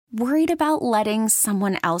Worried about letting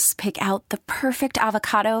someone else pick out the perfect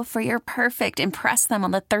avocado for your perfect impress them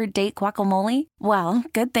on the third date guacamole? Well,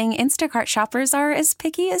 good thing Instacart shoppers are as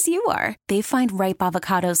picky as you are. They find ripe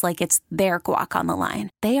avocados like it's their guac on the line.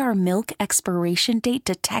 They are milk expiration date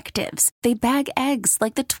detectives. They bag eggs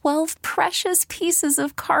like the 12 precious pieces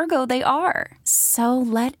of cargo they are. So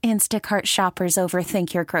let Instacart shoppers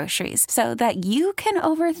overthink your groceries so that you can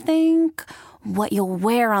overthink what you'll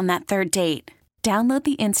wear on that third date. Download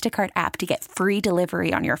the Instacart app to get free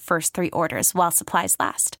delivery on your first 3 orders while supplies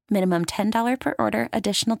last. Minimum $10 per order.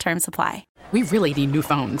 Additional terms apply. We really need new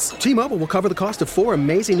phones. T-Mobile will cover the cost of 4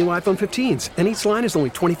 amazing new iPhone 15s, and each line is only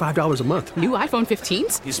 $25 a month. New iPhone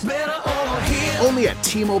 15s? It's better over here. Only at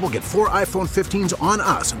T-Mobile, get 4 iPhone 15s on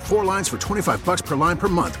us and 4 lines for $25 per line per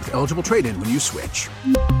month with eligible trade-in when you switch.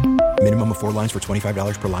 Minimum of 4 lines for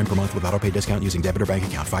 $25 per line per month with autopay discount using debit or bank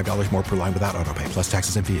account. $5 more per line without autopay, plus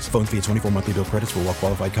taxes and fees. Phone fee at 24 monthly bill credits for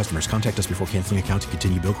well-qualified customers. Contact us before canceling account to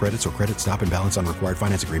continue bill credits or credit stop and balance on required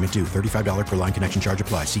finance agreement due. $35 per line connection charge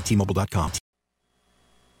applies. See T-Mobile.com.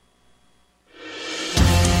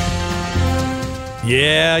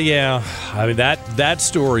 Yeah. I mean, that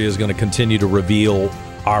story is going to continue to reveal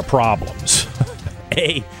our problems.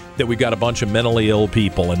 A, that we've got a bunch of mentally ill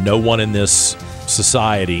people and no one in this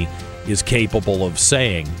society is capable of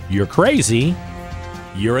saying, you're crazy,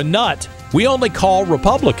 you're a nut. We only call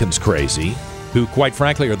Republicans crazy, who, quite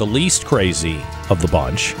frankly, are the least crazy of the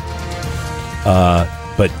bunch.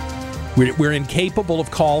 But we're incapable of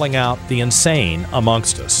calling out the insane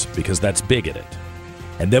amongst us because that's bigoted.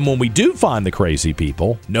 And then when we do find the crazy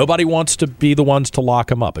people, nobody wants to be the ones to lock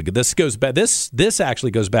them up. This goes back. This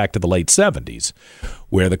actually goes back to the late 70s,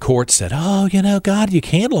 where the court said, "Oh, God, you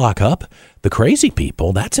can't lock up the crazy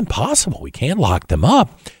people. That's impossible. We can't lock them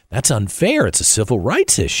up. That's unfair. It's a civil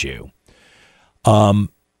rights issue." I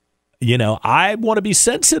want to be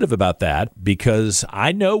sensitive about that because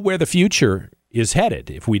I know where the future is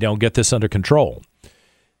headed if we don't get this under control.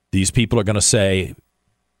 These people are going to say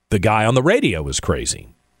the guy on the radio is crazy.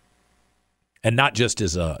 And not just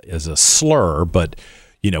as a slur, but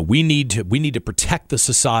we need to protect the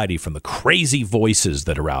society from the crazy voices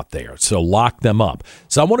that are out there. So lock them up.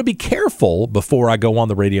 So I want to be careful before I go on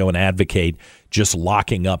the radio and advocate just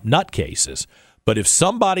locking up nutcases. But if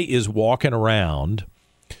somebody is walking around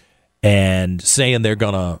and saying they're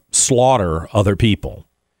going to slaughter other people,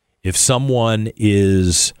 if someone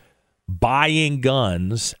is buying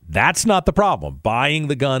guns, that's not the problem. Buying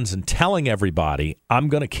the guns and telling everybody, I'm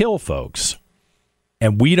going to kill folks.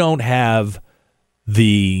 And we don't have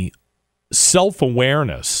the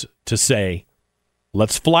self-awareness to say,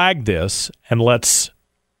 let's flag this and let's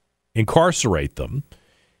incarcerate them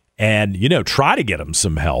and, try to get them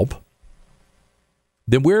some help,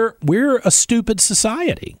 then we're a stupid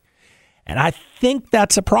society. And I think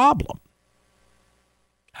that's a problem.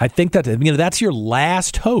 I think that, that's your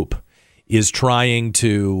last hope is trying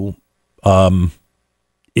to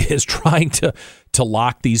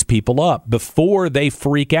lock these people up before they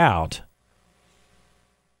freak out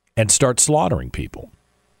and start slaughtering people.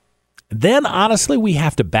 Then, honestly, we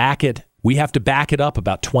have to back it. We have to back it up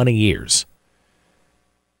about 20 years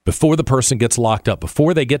before the person gets locked up,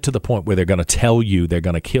 before they get to the point where they're going to tell you they're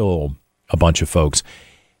going to kill a bunch of folks.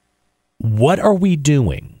 What are we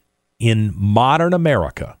doing in modern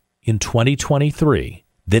America in 2023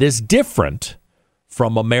 that is different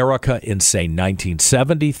from America in, say,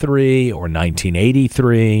 1973 or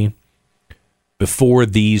 1983, before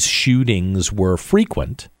these shootings were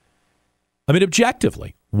frequent? I mean,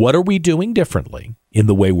 objectively, what are we doing differently in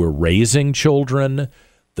the way we're raising children,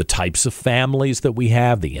 the types of families that we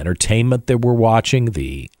have, the entertainment that we're watching,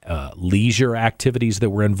 the leisure activities that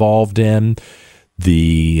we're involved in,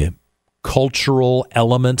 the cultural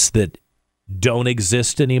elements that don't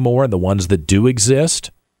exist anymore, and the ones that do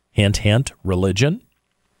exist? Hint, hint, religion.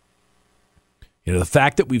 The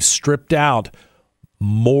fact that we've stripped out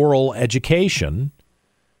moral education,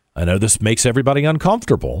 I know this makes everybody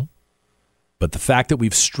uncomfortable, but the fact that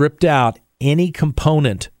we've stripped out any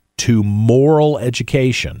component to moral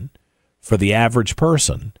education for the average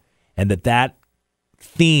person, and that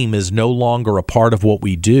theme is no longer a part of what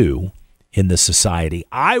we do in this society,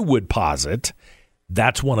 I would posit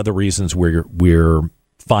that's one of the reasons we're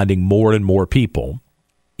finding more and more people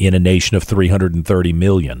in a nation of 330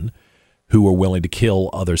 million who are willing to kill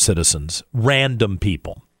other citizens, random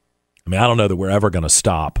people. I mean, I don't know that we're ever going to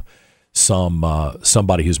stop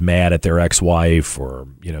somebody who's mad at their ex-wife, or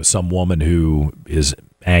some woman who is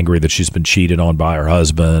angry that she's been cheated on by her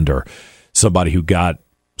husband, or somebody who got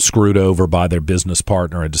screwed over by their business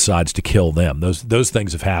partner and decides to kill them. Those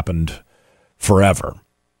things have happened forever.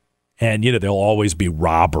 And, there'll always be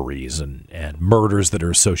robberies and murders that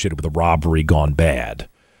are associated with a robbery gone bad.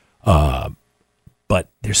 But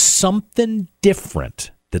there's something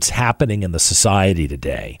different that's happening in the society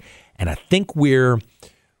today. And I think we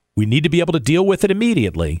need to be able to deal with it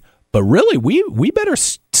immediately. But really, we better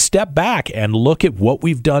step back and look at what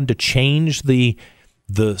we've done to change the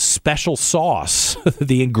special sauce,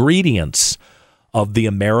 the ingredients of the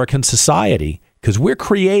American society, because we're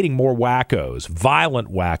creating more wackos, violent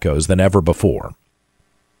wackos, than ever before.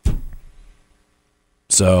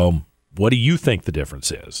 So what do you think the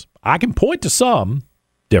difference is? I can point to some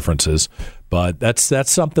differences, but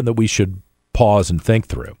that's something that we should pause and think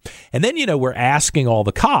through. And then, we're asking all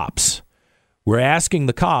the cops. We're asking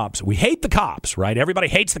the cops. We hate the cops, right? Everybody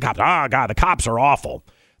hates the cops. Oh, God, the cops are awful.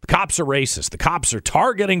 The cops are racist. The cops are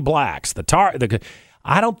targeting blacks.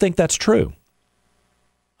 I don't think that's true.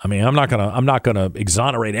 I mean, I'm not gonna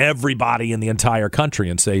exonerate everybody in the entire country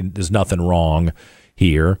and say there's nothing wrong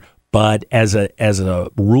here. But as a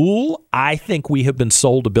rule, I think we have been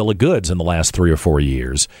sold a bill of goods in the last 3 or 4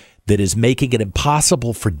 years that is making it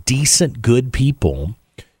impossible for decent, good people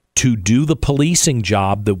to do the policing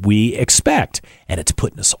job that we expect. And it's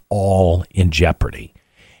putting us all in jeopardy.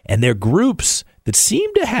 And there are groups that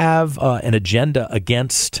seem to have an agenda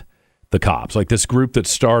against the cops, like this group that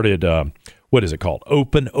started, what is it called?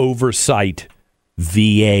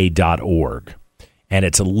 OpenOversightVA.org. And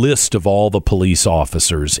it's a list of all the police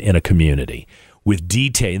officers in a community with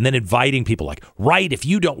detail, and then inviting people like, write, if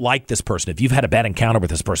you don't like this person, if you've had a bad encounter with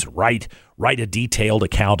this person, write a detailed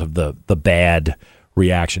account of the bad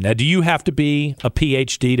reaction. Now, do you have to be a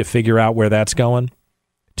PhD to figure out where that's going?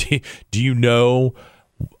 Do you know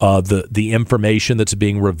the information that's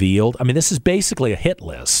being revealed? I mean, this is basically a hit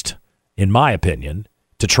list, in my opinion,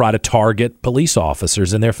 to try to target police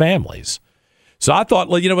officers and their families. So I thought,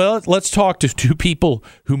 let's talk to two people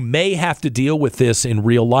who may have to deal with this in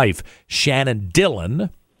real life. Shannon Dillon,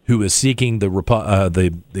 who is seeking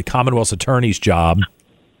the Commonwealth's attorney's job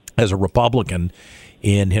as a Republican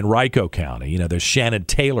in Henrico County. There's Shannon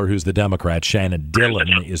Taylor, who's the Democrat. Shannon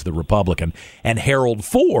Dillon is the Republican. And Harold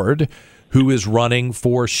Ford, who is running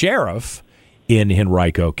for sheriff in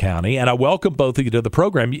Henrico County. And I welcome both of you to the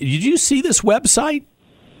program. Did you see this website?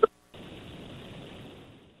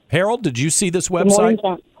 Harold, did you see this website? Good morning,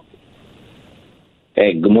 John.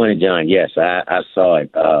 Hey, good morning, John. Yes, I saw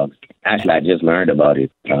it. Actually, I just learned about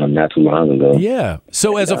it not too long ago. Yeah.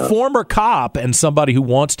 So as a former cop and somebody who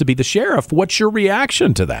wants to be the sheriff, what's your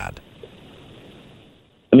reaction to that?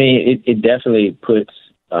 I mean, it definitely puts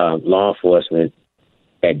law enforcement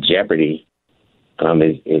at jeopardy.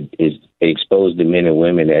 It exposed the men and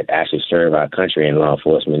women that actually serve our country in law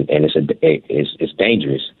enforcement, and it's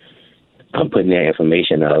dangerous. I'm putting that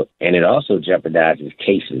information out, and it also jeopardizes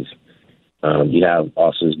cases. You have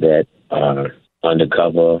officers that are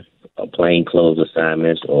undercover, plainclothes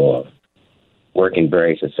assignments, or working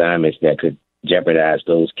various assignments that could jeopardize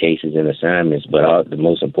those cases and assignments. But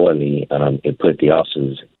most importantly, it put the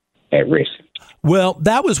officers at risk. Well,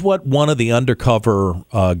 that was what one of the undercover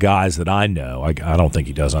guys that I know, I don't think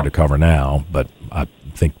he does undercover now, but I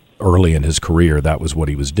think early in his career that was what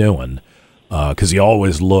he was doing, because he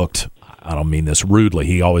always looked, I don't mean this rudely,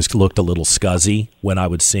 he always looked a little scuzzy when I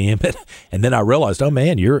would see him. And then I realized, oh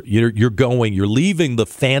man, you're leaving the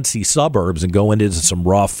fancy suburbs and going into some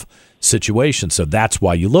rough situations. So that's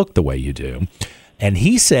why you look the way you do. And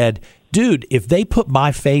he said, dude, if they put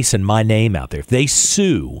my face and my name out there, if they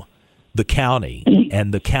sue the county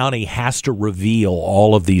and the county has to reveal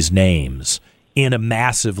all of these names in a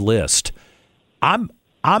massive list, I'm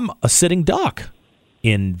a sitting duck.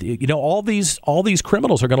 All these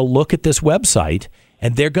criminals are going to look at this website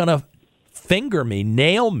and they're going to finger me,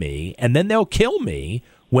 nail me, and then they'll kill me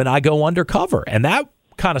when I go undercover. And that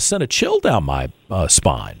kind of sent a chill down my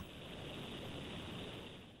spine.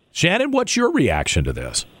 Shannon, what's your reaction to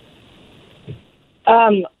this?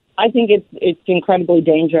 I think it's incredibly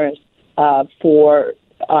dangerous for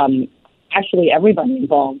actually everybody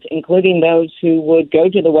involved, including those who would go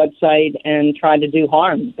to the website and try to do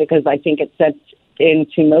harm, because I think it sets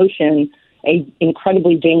into motion a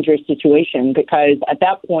incredibly dangerous situation, because at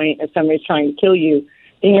that point, if somebody's trying to kill you,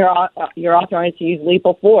 then you're authorized to use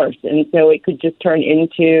lethal force. And so it could just turn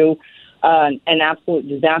into an absolute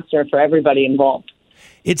disaster for everybody involved.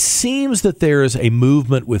 It seems that there is a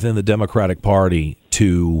movement within the Democratic Party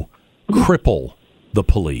to cripple the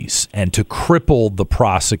police and to cripple the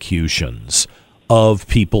prosecutions of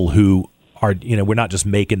people who are, we're not just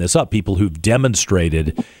making this up, people who've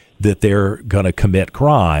demonstrated that they're going to commit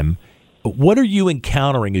crime, What are you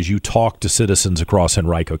encountering as you talk to citizens across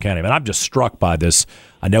Henrico County? I mean, I'm just struck by this.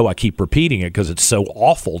 I know I keep repeating it because it's so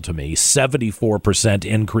awful to me. 74%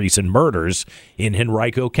 increase in murders in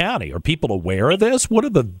Henrico County. Are people aware of this? What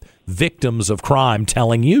are the victims of crime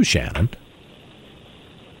telling you, Shannon?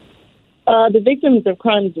 The victims of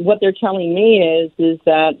crimes, what they're telling me is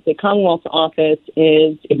that the Commonwealth office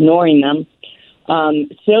is ignoring them.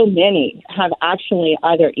 So many have actually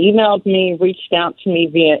either emailed me, reached out to me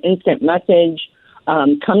via instant message,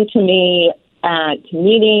 come to me at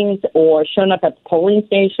meetings or shown up at the polling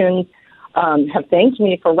stations, have thanked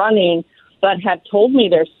me for running, but have told me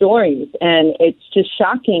their stories. And it's just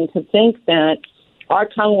shocking to think that our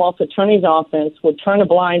Commonwealth Attorney's Office would turn a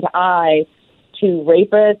blind eye to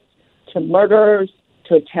rapists, to murderers,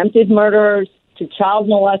 to attempted murderers, to child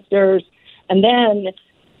molesters, and then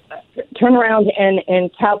turn around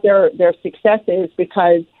and tout their successes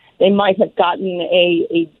because they might have gotten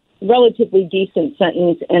a relatively decent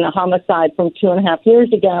sentence in a homicide from 2.5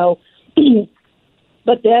 years ago,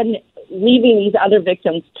 but then leaving these other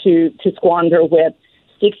victims to squander with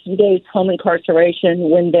 60 days home incarceration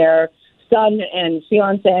when their son and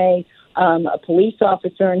fiance, a police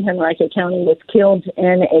officer in Henrico County, was killed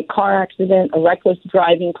in a car accident, a reckless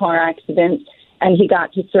driving car accident, and he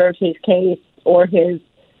got to serve his case or his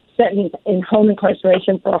sentence in home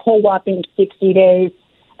incarceration for a whole whopping 60 days.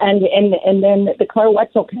 And then the Claire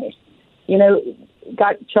Wetzel case,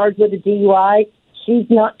 got charged with a DUI. She's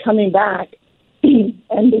not coming back. And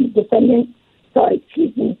the defendant, the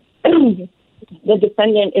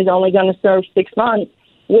defendant is only going to serve 6 months,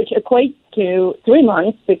 which equates to 3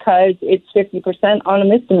 months because it's 50% on a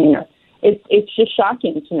misdemeanor. It's just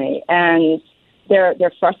shocking to me. And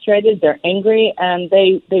they're frustrated, they're angry, and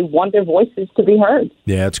they want their voices to be heard.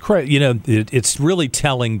 Yeah, it's crazy. It's really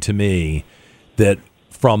telling to me that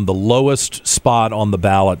from the lowest spot on the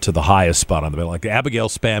ballot to the highest spot on the ballot, like Abigail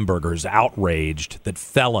Spanberger is outraged that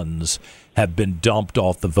felons have been dumped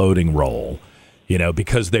off the voting roll,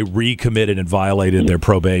 because they recommitted and violated their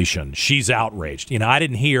probation. She's outraged. I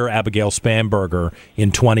didn't hear Abigail Spanberger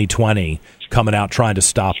in 2020 coming out trying to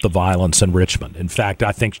stop the violence in Richmond. In fact,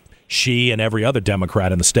 I think she and every other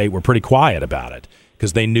Democrat in the state were pretty quiet about it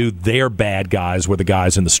because they knew their bad guys were the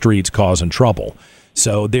guys in the streets causing trouble.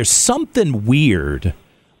 So there's something weird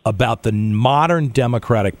about the modern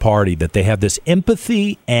Democratic Party that they have this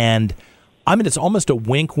empathy and, it's almost a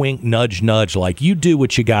wink, wink, nudge, nudge, like you do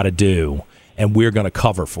what you got to do and we're going to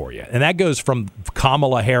cover for you. And that goes from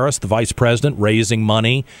Kamala Harris, the vice president, raising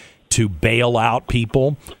money to bail out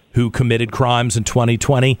people who committed crimes in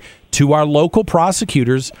 2020 to our local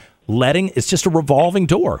prosecutors it's just a revolving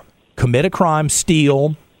door. Commit a crime,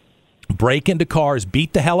 steal, break into cars,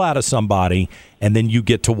 beat the hell out of somebody, and then you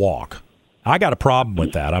get to walk. I got a problem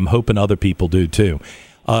with that. I'm hoping other people do too.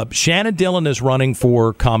 Shannon Dillon is running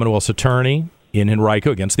for Commonwealth's attorney in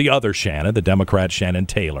Henrico against the other Shannon, the Democrat Shannon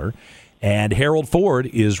Taylor. And Harold Ford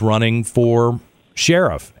is running for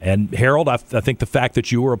sheriff. And Harold, I think the fact that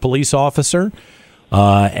you were a police officer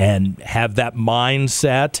and have that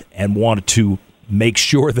mindset and wanted to make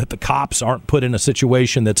sure that the cops aren't put in a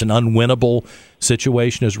situation that's an unwinnable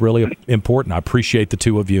situation is really important. I appreciate the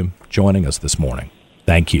two of you joining us this morning.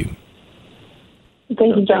 Thank you.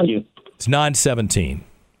 Thank you, John. It's 9:17.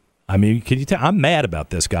 Can you tell? I'm mad about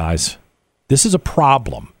this, guys. This is a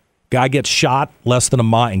problem. Guy gets shot less than a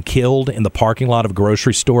mile and killed in the parking lot of a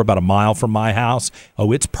grocery store about a mile from my house.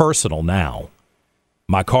 Oh, it's personal now.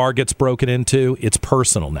 My car gets broken into. It's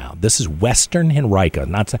personal now. This is Western Henrico.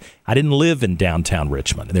 I didn't live in downtown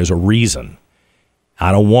Richmond. There's a reason.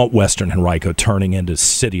 I don't want Western Henrico turning into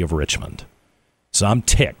city of Richmond. So I'm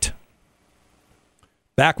ticked.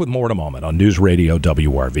 Back with more in a moment on News Radio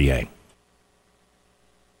WRVA.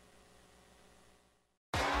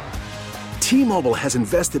 T-Mobile has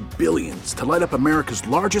invested billions to light up America's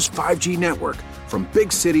largest 5G network, from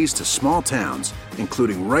big cities to small towns,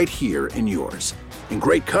 including right here in yours. And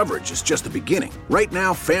great coverage is just the beginning. Right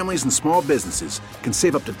now, families and small businesses can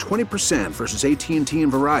save up to 20% versus AT&T and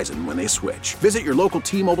Verizon when they switch. Visit your local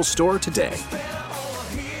T-Mobile store today.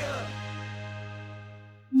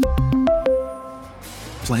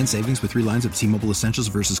 Plan savings with 3 lines of T-Mobile Essentials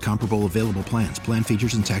versus comparable available plans. Plan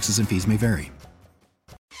features and taxes and fees may vary.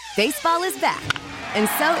 Baseball is back, and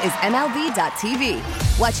so is MLB.tv.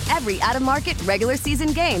 Watch every out-of-market regular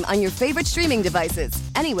season game on your favorite streaming devices,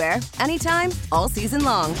 anywhere, anytime, all season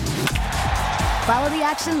long. Follow the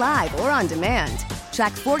action live or on demand.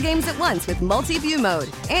 Track 4 games at once with multi-view mode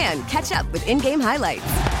and catch up with in-game highlights.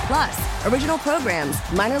 Plus, original programs,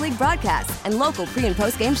 minor league broadcasts, and local pre- and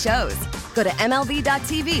post-game shows. Go to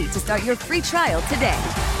MLB.tv to start your free trial today.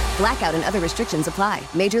 Blackout and other restrictions apply.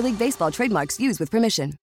 Major League Baseball trademarks used with permission.